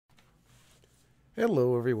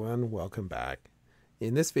Hello everyone, welcome back.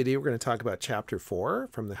 In this video we're going to talk about Chapter 4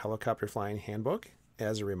 from the Helicopter Flying Handbook.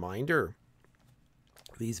 As a reminder,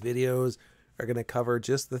 these videos are going to cover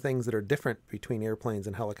just the things that are different between airplanes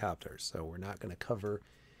and helicopters. So we're not going to cover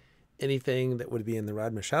anything that would be in the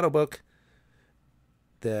Rod Machado book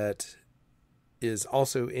that is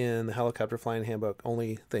also in the Helicopter Flying Handbook,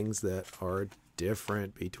 only things that are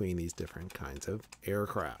different between these different kinds of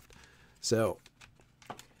aircraft. So,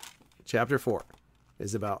 Chapter 4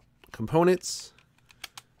 is about components,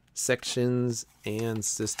 sections, and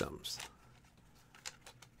systems.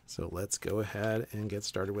 So let's go ahead and get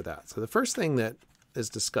started with that. So the first thing that is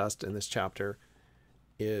discussed in this chapter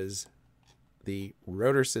is the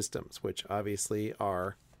rotor systems, which obviously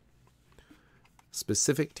are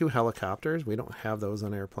specific to helicopters. We don't have those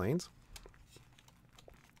on airplanes.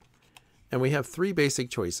 And we have three basic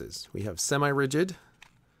choices. We have semi-rigid,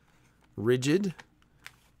 rigid,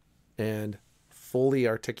 and fully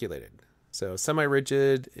articulated. So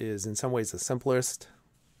semi-rigid is in some ways the simplest.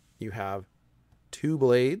 You have two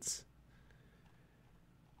blades.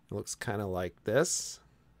 It looks kind of like this.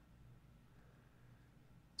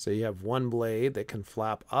 So you have one blade that can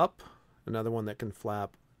flap up, another one that can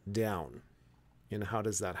flap down. And how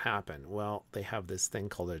does that happen? Well, they have this thing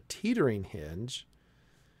called a teetering hinge.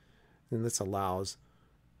 And this allows,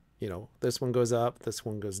 this one goes up, this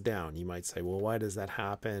one goes down. You might say, well, why does that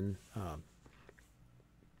happen?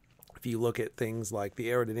 If you look at things like the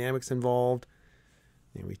aerodynamics involved,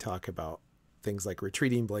 and we talk about things like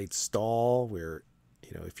retreating blade stall, where,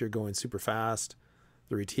 if you're going super fast,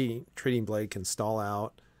 the retreating blade can stall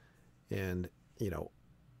out. And,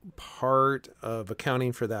 part of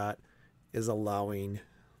accounting for that is allowing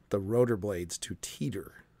the rotor blades to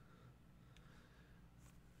teeter.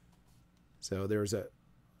 So there's a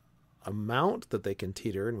amount that they can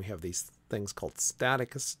teeter, and we have these things called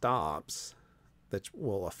static stops that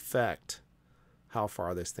will affect how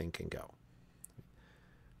far this thing can go.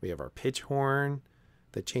 We have our pitch horn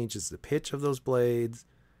that changes the pitch of those blades.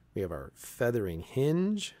 We have our feathering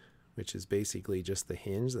hinge, which is basically just the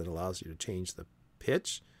hinge that allows you to change the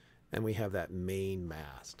pitch. And we have that main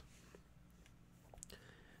mast.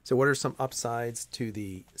 So what are some upsides to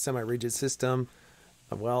the semi-rigid system?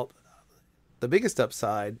 Well, the biggest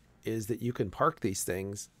upside is that you can park these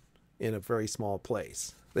things in a very small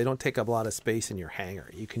place. They don't take up a lot of space in your hangar.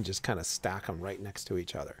 You can just kind of stack them right next to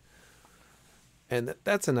each other. And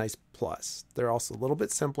that's a nice plus. They're also a little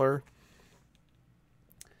bit simpler.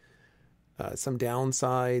 Some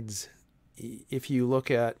downsides, if you look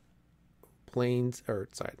at helicopters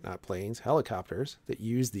that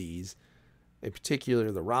use these, in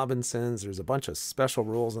particular the Robinsons, there's a bunch of special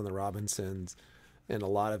rules on the Robinsons, and a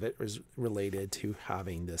lot of it is related to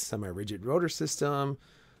having this semi-rigid rotor system.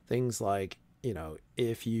 Things like,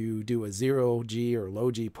 if you do a 0G or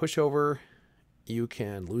low G pushover, you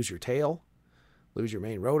can lose your tail, lose your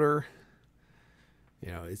main rotor.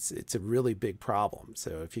 It's a really big problem.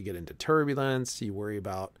 So if you get into turbulence, you worry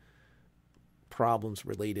about problems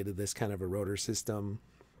related to this kind of a rotor system.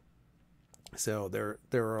 So there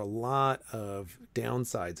are a lot of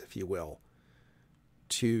downsides, if you will,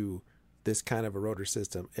 to this kind of a rotor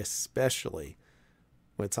system, especially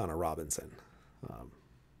when it's on a Robinson.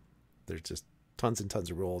 There's just tons and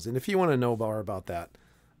tons of rules. And if you want to know more about that,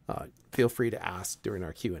 feel free to ask during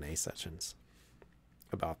our Q&A sessions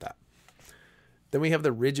about that. Then we have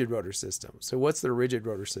the rigid rotor system. So what's the rigid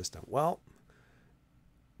rotor system? Well,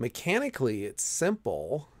 mechanically, it's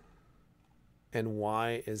simple. And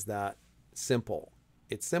why is that simple?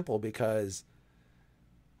 It's simple because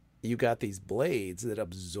you got these blades that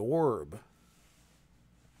absorb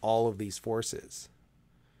all of these forces.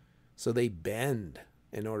 So they bend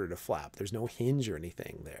in order to flap. There's no hinge or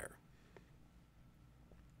anything there.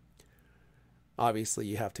 Obviously,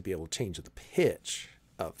 you have to be able to change the pitch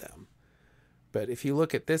of them. But if you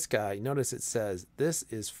look at this guy, notice it says this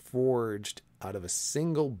is forged out of a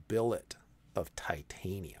single billet of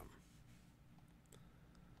titanium.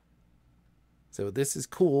 So this is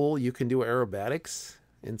cool. You can do aerobatics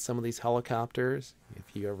in some of these helicopters.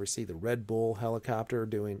 If you ever see the Red Bull helicopter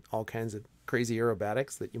doing all kinds of crazy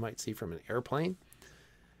aerobatics that you might see from an airplane,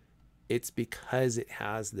 it's because it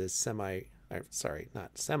has this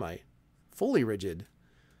fully rigid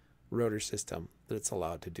rotor system that it's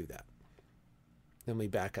allowed to do that. Let me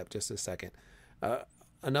back up just a second.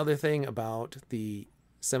 Another thing about the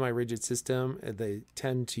semi-rigid system, they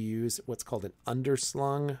tend to use what's called an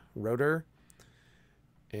underslung rotor.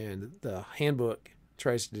 And the handbook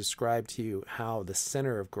tries to describe to you how the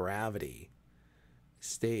center of gravity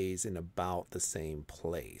stays in about the same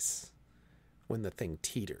place when the thing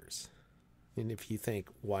teeters. And if you think,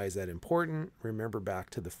 why is that important? Remember back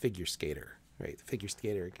to the figure skater, right? The figure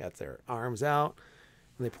skater got their arms out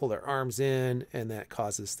and they pull their arms in, and that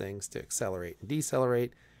causes things to accelerate and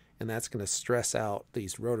decelerate. And that's going to stress out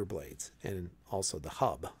these rotor blades and also the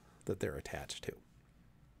hub that they're attached to.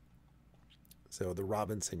 So the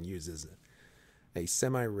Robinson uses a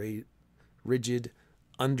semi-rigid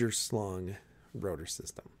underslung rotor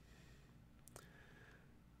system.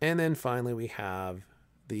 And then finally we have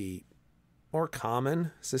the more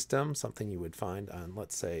common system, something you would find on,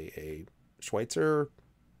 let's say, a Schweitzer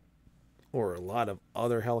or a lot of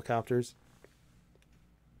other helicopters.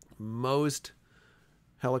 Most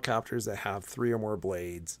helicopters that have 3 or more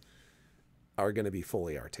blades are going to be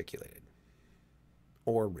fully articulated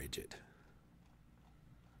or rigid.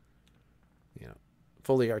 You know,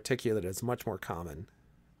 fully articulated is much more common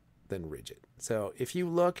than rigid. So if you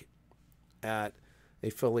look at a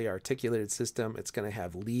fully articulated system, it's going to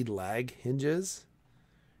have lead lag hinges,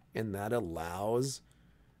 and that allows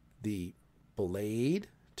the blade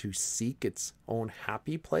to seek its own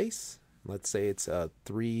happy place. Let's say it's a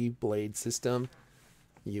 3-blade system.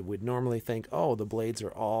 You would normally think, oh, the blades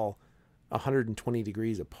are all 120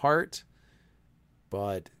 degrees apart,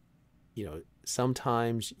 but you know,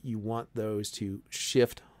 sometimes you want those to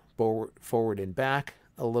shift forward and back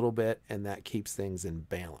a little bit, and that keeps things in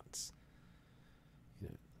balance. You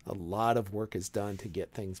know, a lot of work is done to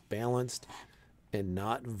get things balanced and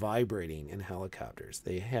not vibrating in helicopters.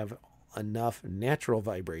 They have enough natural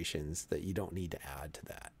vibrations that you don't need to add to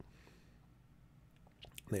that.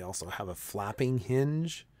 They also have a flapping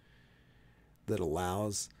hinge that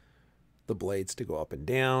allows the blades to go up and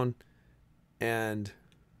down. And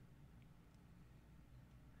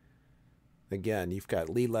again, you've got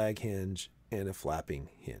lead lag hinge and a flapping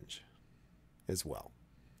hinge as well.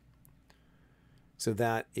 So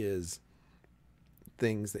that is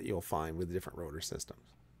things that you'll find with different rotor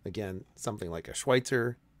systems. Again, something like a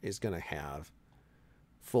Schweitzer is going to have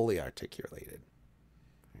fully articulated.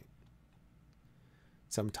 Right?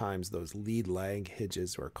 Sometimes those lead lag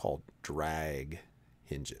hinges are called drag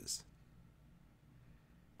hinges.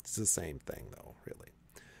 It's the same thing though, really.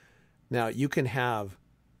 Now you can have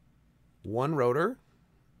one rotor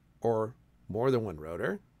or more than one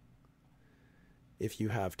rotor. If you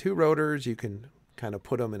have 2 rotors, you can kind of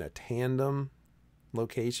put them in a tandem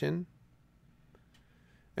location.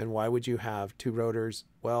 And why would you have 2 rotors?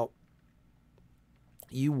 Well,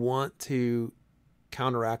 you want to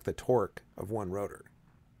counteract the torque of one rotor.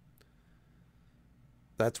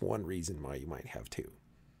 That's one reason why you might have 2.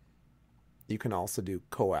 You can also do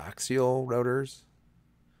coaxial rotors,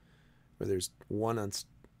 where there's one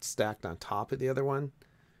stacked on top of the other one,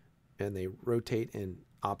 and they rotate in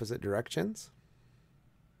opposite directions.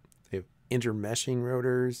 They have intermeshing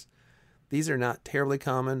rotors. These are not terribly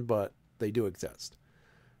common, but they do exist.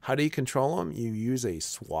 How do you control them? You use a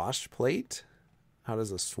swash plate. How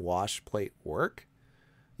does a swash plate work?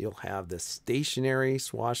 You'll have the stationary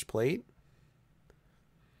swash plate,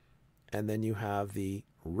 and then you have the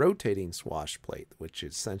rotating swash plate, which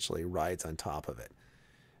essentially rides on top of it.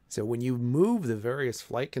 So when you move the various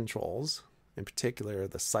flight controls, in particular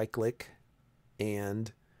the cyclic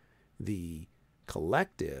and the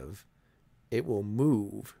collective, it will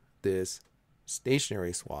move this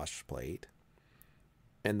stationary swash plate,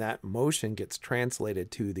 and that motion gets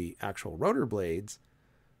translated to the actual rotor blades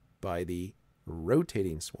by the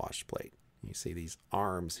rotating swash plate. You see these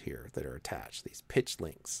arms here that are attached, these pitch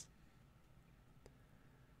links.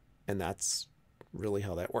 And that's really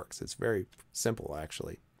how that works. It's very simple,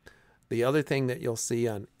 actually. The other thing that you'll see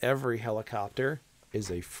on every helicopter is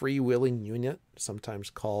a freewheeling unit,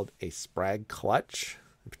 sometimes called a Sprague clutch.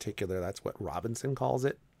 In particular, that's what Robinson calls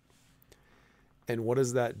it. And what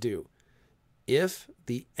does that do? If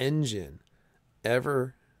the engine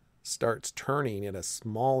ever starts turning at a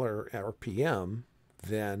smaller RPM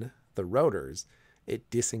than the rotors, it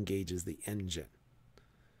disengages the engine.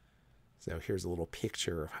 So here's a little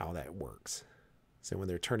picture of how that works. So when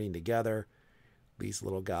they're turning together, these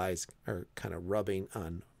little guys are kind of rubbing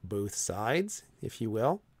on both sides, if you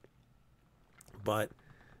will. But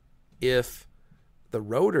if the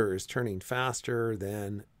rotor is turning faster,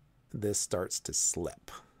 then this starts to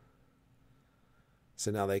slip.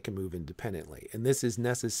 So now they can move independently. And this is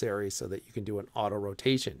necessary so that you can do an auto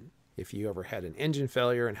rotation. If you ever had an engine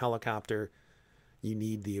failure in helicopter, you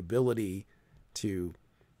need the ability to,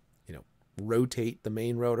 rotate the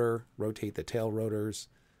main rotor, rotate the tail rotors.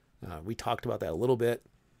 We talked about that a little bit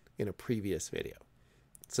in a previous video.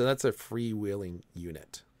 So that's a freewheeling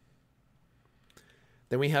unit.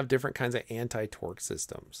 Then we have different kinds of anti-torque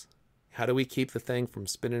systems. How do we keep the thing from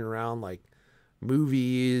spinning around like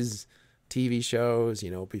movies, TV shows,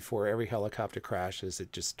 before every helicopter crashes,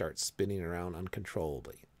 it just starts spinning around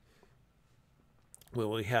uncontrollably.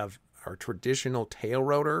 Well, we have our traditional tail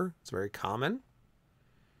rotor. It's very common.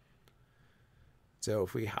 So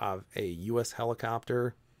if we have a U.S.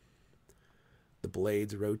 helicopter, the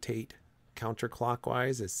blades rotate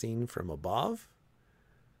counterclockwise as seen from above.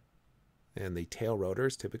 And the tail rotor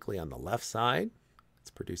is typically on the left side. It's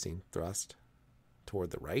producing thrust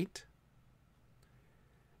toward the right.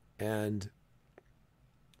 And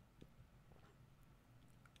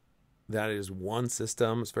that is one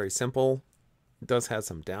system. It's very simple. It does have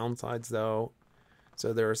some downsides though.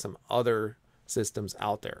 So there are some other systems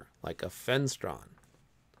out there, like a Fenstron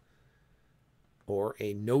or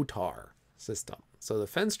a Notar system. So the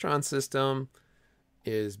Fenstron system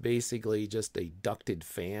is basically just a ducted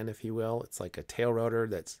fan, if you will. It's like a tail rotor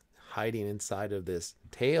that's hiding inside of this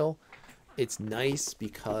tail. It's nice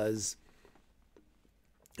because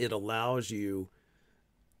it allows you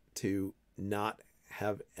to not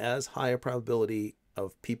have as high a probability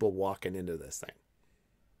of people walking into this thing.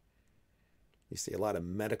 You see a lot of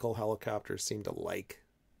medical helicopters seem to like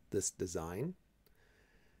this design.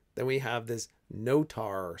 Then we have this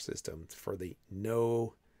Notar system for the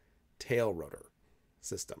no tail rotor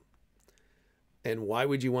system. And why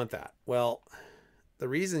would you want that? Well, the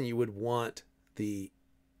reason you would want the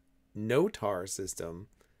Notar system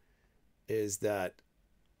is that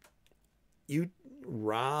you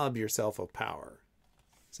rob yourself of power.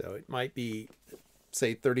 So it might be,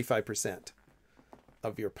 say, 35%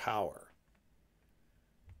 of your power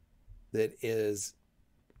that is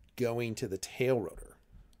going to the tail rotor.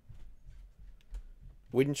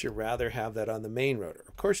 Wouldn't you rather have that on the main rotor?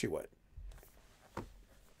 Of course you would.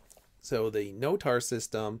 So the Notar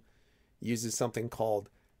system uses something called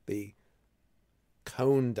the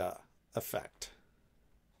Conda effect.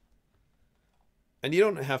 And you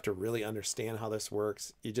don't have to really understand how this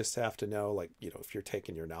works. You just have to know, like, if you're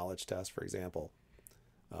taking your knowledge test, for example,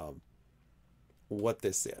 what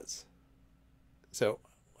this is. So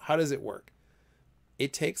how does it work?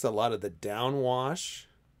 It takes a lot of the downwash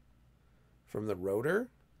from the rotor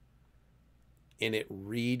and it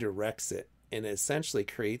redirects it and essentially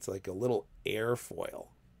creates like a little airfoil.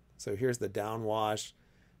 So here's the downwash.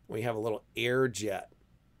 We have a little air jet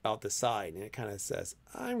out the side, and it kind of says,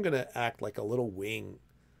 I'm going to act like a little wing,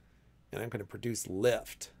 and I'm going to produce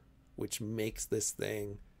lift, which makes this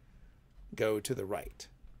thing go to the right.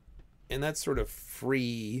 And that's sort of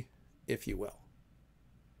free, if you will.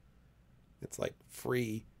 It's like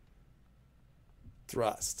free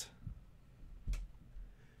thrust.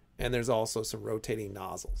 And there's also some rotating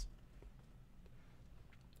nozzles.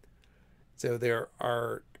 So there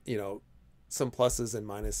are, some pluses and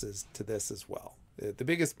minuses to this as well. The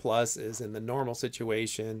biggest plus is in the normal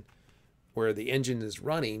situation where the engine is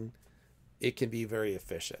running, it can be very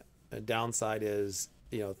efficient. A downside is,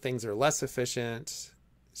 things are less efficient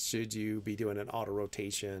should you be doing an auto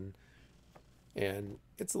rotation, and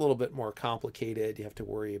it's a little bit more complicated. You have to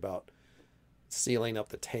worry about sealing up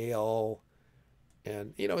the tail.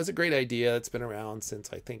 And, it's a great idea. It's been around since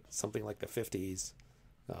I think something like the 50s,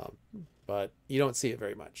 but you don't see it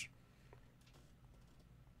very much.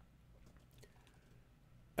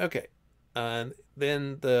 Okay, and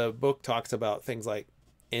then the book talks about things like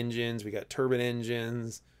engines. We got turbine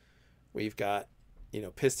engines. We've got,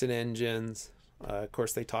 piston engines. Of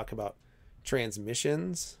course, they talk about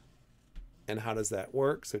transmissions and how does that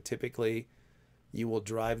work. So typically, you will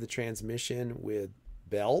drive the transmission with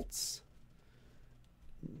belts.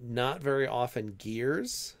 Not very often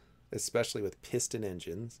gears, especially with piston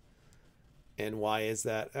engines. And why is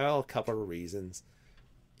that? Well, a couple of reasons.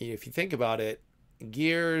 If you think about it,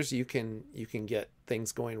 gears, you can get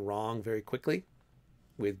things going wrong very quickly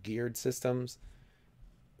with geared systems,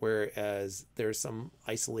 whereas there's some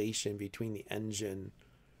isolation between the engine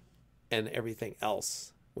and everything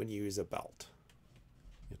else when you use a belt.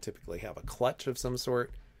 You typically have a clutch of some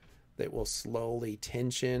sort that will slowly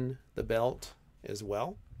tension the belt as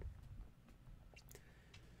well.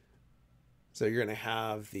 So you're going to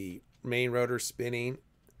have the main rotor spinning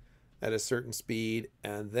at a certain speed,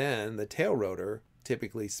 and then the tail rotor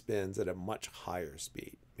typically spins at a much higher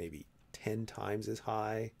speed, maybe 10 times as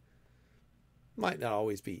high. Might not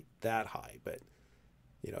always be that high, but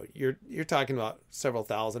you're talking about several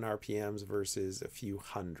thousand RPMs versus a few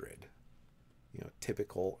hundred.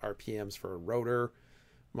 Typical RPMs for a rotor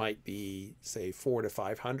might be, say, 400 to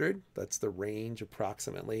 500. That's the range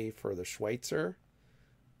approximately for the Schweitzer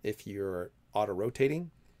if you're auto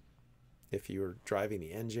rotating. If you're driving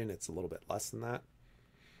the engine, it's a little bit less than that.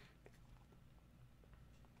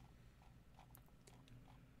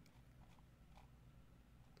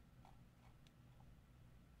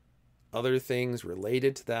 Other things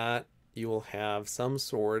related to that, you will have some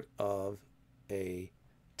sort of a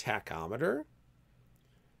tachometer.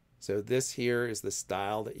 So this here is the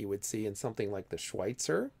style that you would see in something like the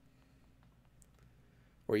Schweitzer,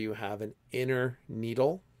 where you have an inner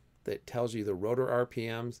needle that tells you the rotor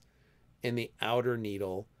RPMs, and the outer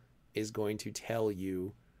needle is going to tell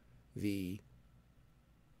you the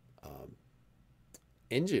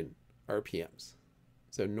engine RPMs.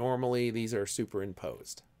 So normally these are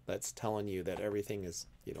superimposed. That's telling you that everything is,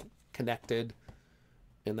 connected,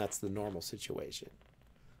 and that's the normal situation.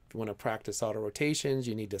 If you want to practice auto rotations,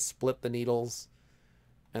 you need to split the needles,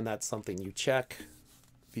 and that's something you check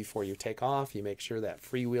before you take off. You make sure that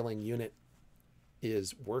freewheeling unit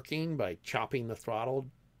is working by chopping the throttle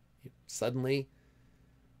suddenly,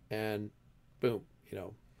 and boom,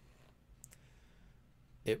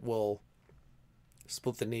 it will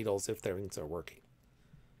split the needles if things are working.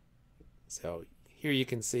 So here you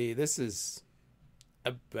can see this is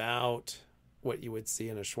about what you would see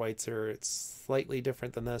in a Schweitzer. It's slightly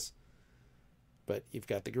different than this, but you've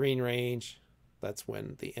got the green range. That's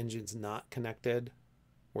when the engine's not connected,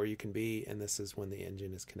 where you can be, and this is when the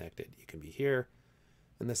engine is connected. You can be here,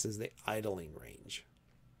 and this is the idling range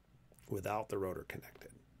without the rotor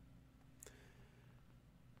connected.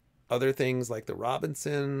 Other things like the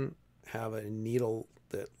Robinson have a needle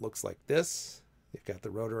that looks like this. You've got the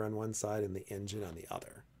rotor on one side and the engine on the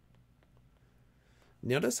other.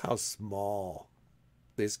 Notice how small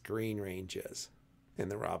this green range is in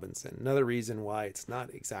the Robinson. Another reason why it's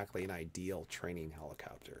not exactly an ideal training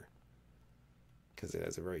helicopter, because it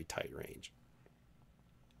has a very tight range.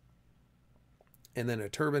 And then a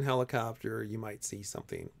turbine helicopter, you might see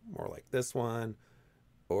something more like this one,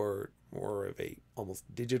 or more of a almost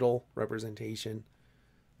digital representation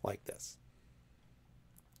like this.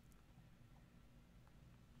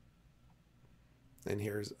 And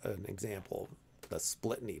here's an example of the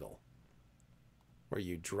split needle, where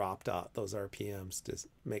you dropped out those RPMs to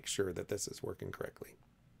make sure that this is working correctly.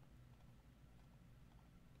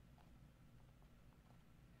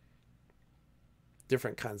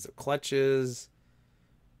 Different kinds of clutches.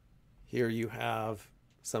 Here you have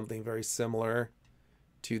something very similar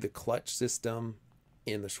to the clutch system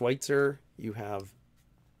in the Schweitzer. You have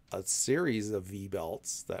a series of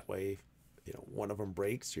V-belts. That way, one of them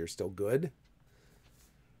breaks, you're still good.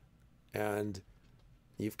 And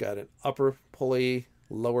you've got an upper pulley,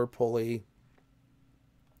 lower pulley,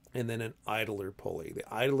 and then an idler pulley. The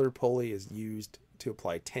idler pulley is used to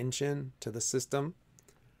apply tension to the system.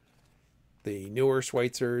 The newer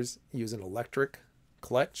Schweitzers use an electric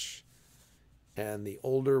clutch, and the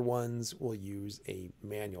older ones will use a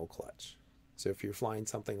manual clutch. So if you're flying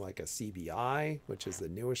something like a CBI, which is the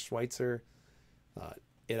newest Schweitzer,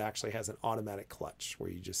 it actually has an automatic clutch where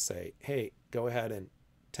you just say, hey, go ahead and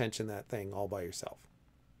tension that thing all by yourself.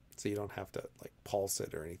 So you don't have to pulse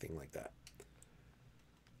it or anything like that.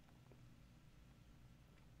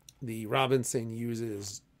 The Robinson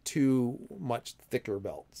uses two much thicker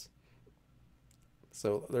belts.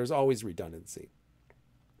 So there's always redundancy.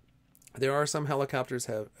 There are some helicopters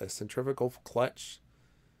have a centrifugal clutch,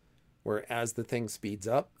 where as the thing speeds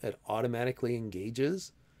up, it automatically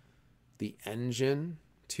engages the engine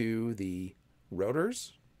to the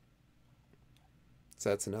rotors. So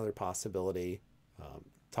that's another possibility.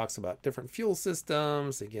 Talks about different fuel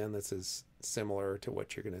systems. Again, this is similar to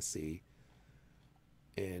what you're going to see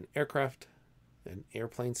in aircraft and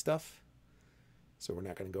airplane stuff. So we're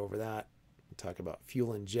not going to go over that. We talk about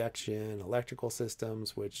fuel injection, electrical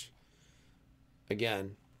systems, which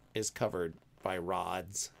again is covered by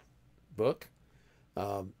Rod's book.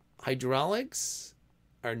 Hydraulics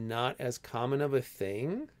are not as common of a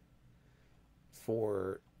thing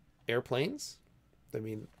for airplanes. I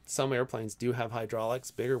mean, some airplanes do have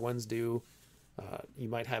hydraulics, bigger ones do. You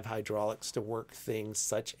might have hydraulics to work things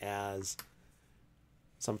such as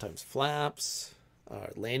sometimes flaps,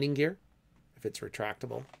 landing gear. If it's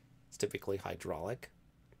retractable, it's typically hydraulic.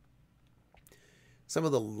 Some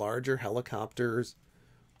of the larger helicopters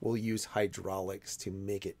will use hydraulics to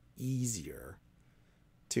make it easier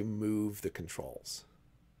to move the controls.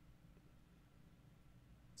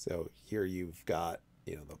 So here you've got,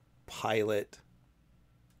 the pilot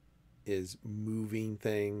is moving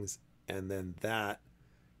things, and then that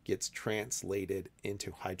gets translated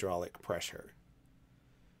into hydraulic pressure.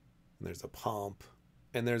 And there's a pump,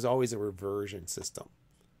 and there's always a reversion system,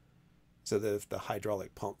 so that if the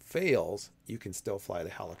hydraulic pump fails, you can still fly the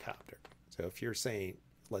helicopter. So if you're saying,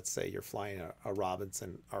 let's say you're flying a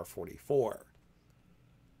Robinson R44,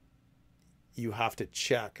 you have to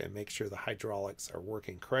check and make sure the hydraulics are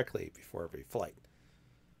working correctly before every flight.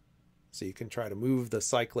 So you can try to move the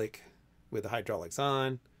cyclic with the hydraulics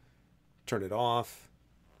on, turn it off,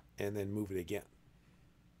 and then move it again.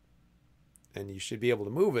 And you should be able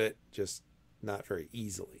to move it, just not very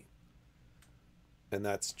easily. And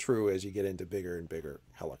that's true as you get into bigger and bigger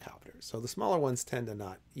helicopters. So the smaller ones tend to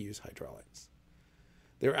not use hydraulics.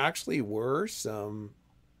 There actually were some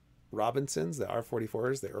Robinsons, the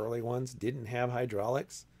R-44s, the early ones, didn't have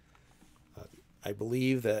hydraulics. I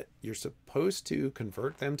believe that you're supposed to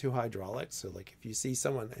convert them to hydraulics. So like if you see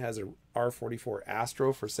someone that has a R-44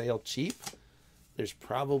 Astro for sale cheap, there's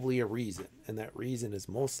probably a reason. And that reason is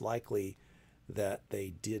most likely that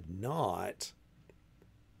they did not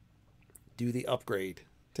do the upgrade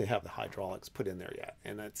to have the hydraulics put in there yet.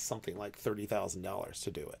 And that's something like $30,000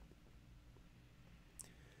 to do it.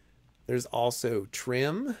 There's also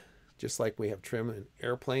trim, just like we have trim in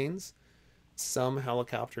airplanes. Some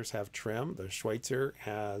helicopters have trim. The Schweitzer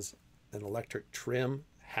has an electric trim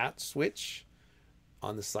hat switch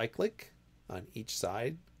on the cyclic on each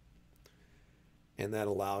side. And that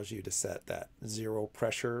allows you to set that zero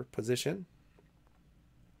pressure position.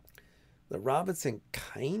 The Robinson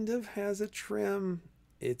kind of has a trim.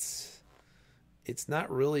 It's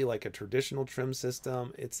not really like a traditional trim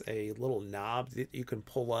system. It's a little knob that you can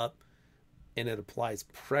pull up, and it applies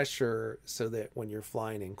pressure so that when you're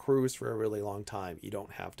flying in cruise for a really long time, you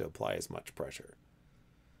don't have to apply as much pressure.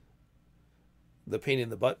 The pain in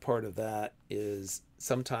the butt part of that is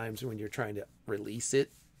sometimes when you're trying to release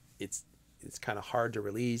it, it's kind of hard to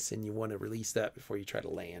release, and you want to release that before you try to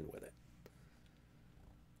land with it.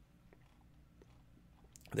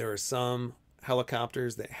 There are some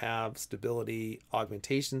helicopters that have stability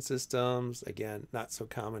augmentation systems. Again, not so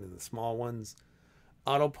common in the small ones.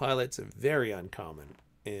 Autopilots are very uncommon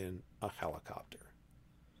in a helicopter.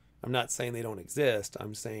 I'm not saying they don't exist.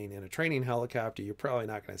 I'm saying in a training helicopter, you're probably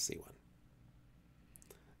not going to see one.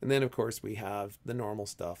 And then, of course, we have the normal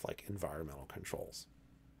stuff like environmental controls.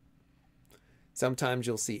 Sometimes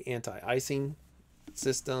you'll see anti-icing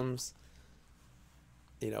systems.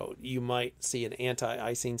 You know, you might see an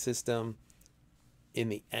anti-icing system in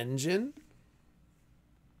the engine,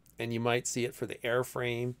 and you might see it for the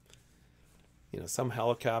airframe. You know, some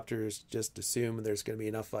helicopters just assume there's going to be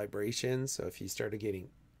enough vibration, so if you started getting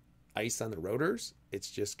ice on the rotors, it's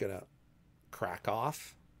just going to crack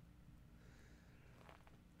off.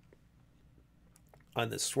 On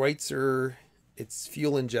the Schweitzer, it's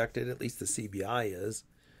fuel injected, at least the CBI is,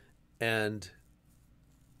 and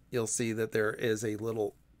you'll see that there is a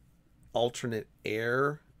little alternate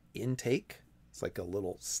air intake. It's like a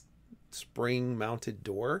little spring mounted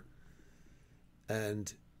door,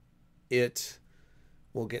 and it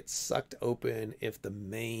will get sucked open if the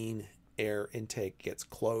main air intake gets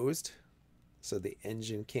closed, so the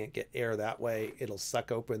engine can't get air that way. It'll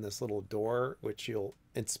suck open this little door, which you'll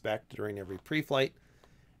inspect during every pre-flight,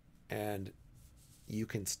 and you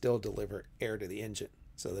can still deliver air to the engine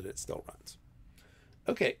so that it still runs.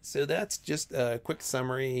 Okay, so that's just a quick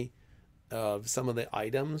summary of some of the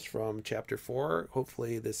items from Chapter 4.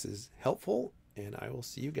 Hopefully this is helpful, and I will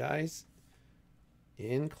see you guys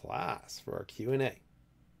in class for our Q&A.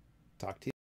 Talk to you.